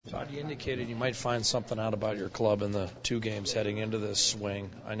You indicated you might find something out about your club in the 2 games heading into this swing.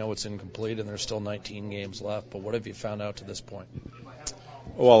 I know it's incomplete and there's still 19 games left, but what have you found out to this point?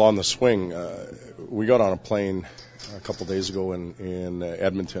 Well, on the swing, we got on a plane a couple days ago in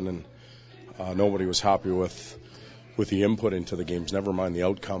Edmonton, and nobody was happy with the input into the games, never mind the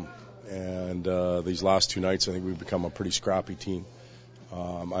outcome. And these last 2 nights, I think we've become a pretty scrappy team.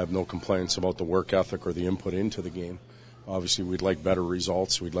 I have no complaints about the work ethic or the input into the game. Obviously, we'd like better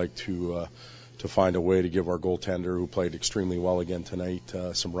results. We'd like to find a way to give our goaltender, who played extremely well again tonight,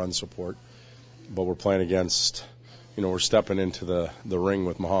 some run support. But we're playing against, we're stepping into the ring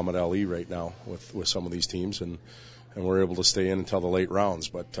with Muhammad Ali right now with some of these teams, and we're able to stay in until the late rounds.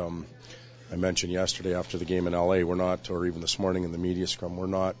 But I mentioned yesterday after the game in LA, we're not, or even this morning in the media scrum, we're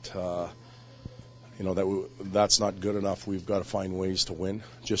not, that's not good enough. We've got to find ways to win.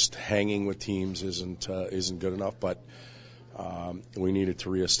 Just hanging with teams isn't good enough, but we needed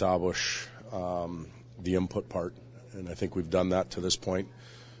to reestablish the input part, and I think we've done that to this point.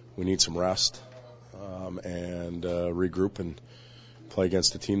 We need some rest and regroup and play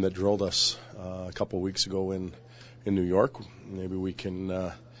against a team that drilled us a couple of weeks ago in New York. Maybe we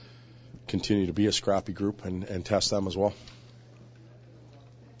can continue to be a scrappy group and test them as well.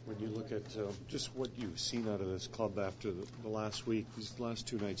 When you look at just what you've seen out of this club after the last week, these last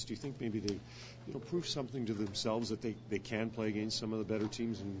 2 nights, do you think maybe they prove something to themselves that they can play against some of the better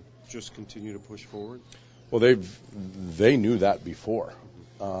teams and just continue to push forward? Well, they knew that before.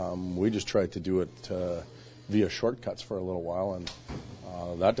 We just tried to do it via shortcuts for a little while, and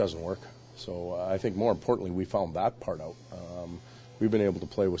that doesn't work. So I think more importantly, we found that part out. We've been able to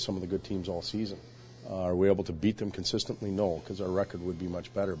play with some of the good teams all season. Are we able to beat them consistently? No, because our record would be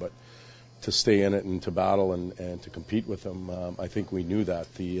much better. But to stay in it and to battle and to compete with them, I think we knew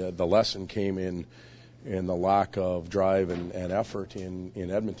that. The lesson came in the lack of drive and effort in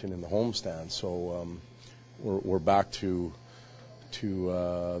Edmonton in the homestand. So we're back to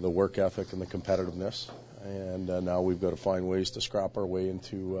the work ethic and the competitiveness, and now we've got to find ways to scrap our way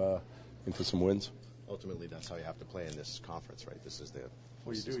into some wins. Ultimately, that's how you have to play in this conference, right? This is the.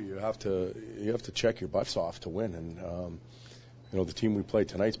 Well, you do. You have to check your butts off to win, and the team we played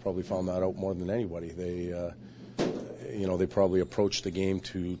tonight's probably found that out more than anybody. They probably approached the game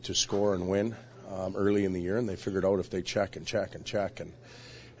to score and win early in the year, and they figured out if they check and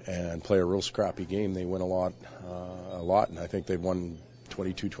play a real scrappy game, they win a lot, and I think they've won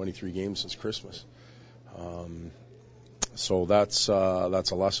 22, 23 games since Christmas. So that's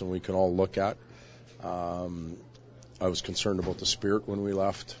a lesson we can all look at. I was concerned about the spirit when we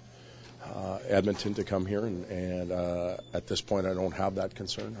left Edmonton to come here, and at this point I don't have that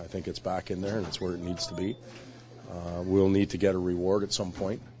concern. I think it's back in there, and it's where it needs to be. We'll need to get a reward at some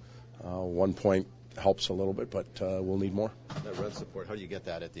point. 1 point helps a little bit, but we'll need more. That run support, how do you get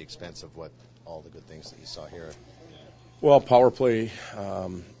that at the expense of all the good things that you saw here? Well, power play,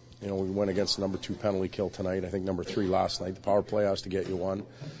 we went against the number 2 penalty kill tonight. I think number 3 last night. The power play has to get you one.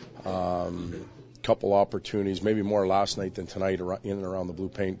 Couple opportunities, maybe more last night than tonight, in and around the blue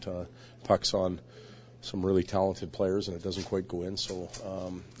paint. Pucks on some really talented players, and it doesn't quite go in. So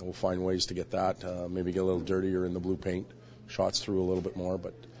we'll find ways to get that. Maybe get a little dirtier in the blue paint. Shots through a little bit more,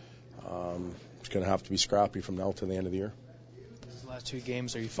 but it's going to have to be scrappy from now to the end of the year. These last 2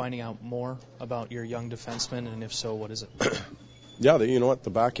 games, are you finding out more about your young defensemen, and if so, what is it? Yeah, the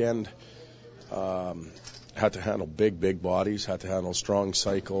back end had to handle big bodies, had to handle strong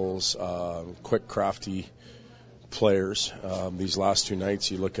cycles, quick, crafty players. These last 2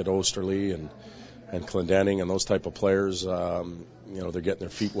 nights, you look at Osterley and Clendenning and those type of players, they're getting their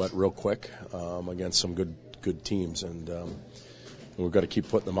feet wet real quick against some good teams, and we've got to keep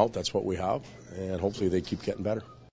putting them out. That's what we have, and hopefully they keep getting better.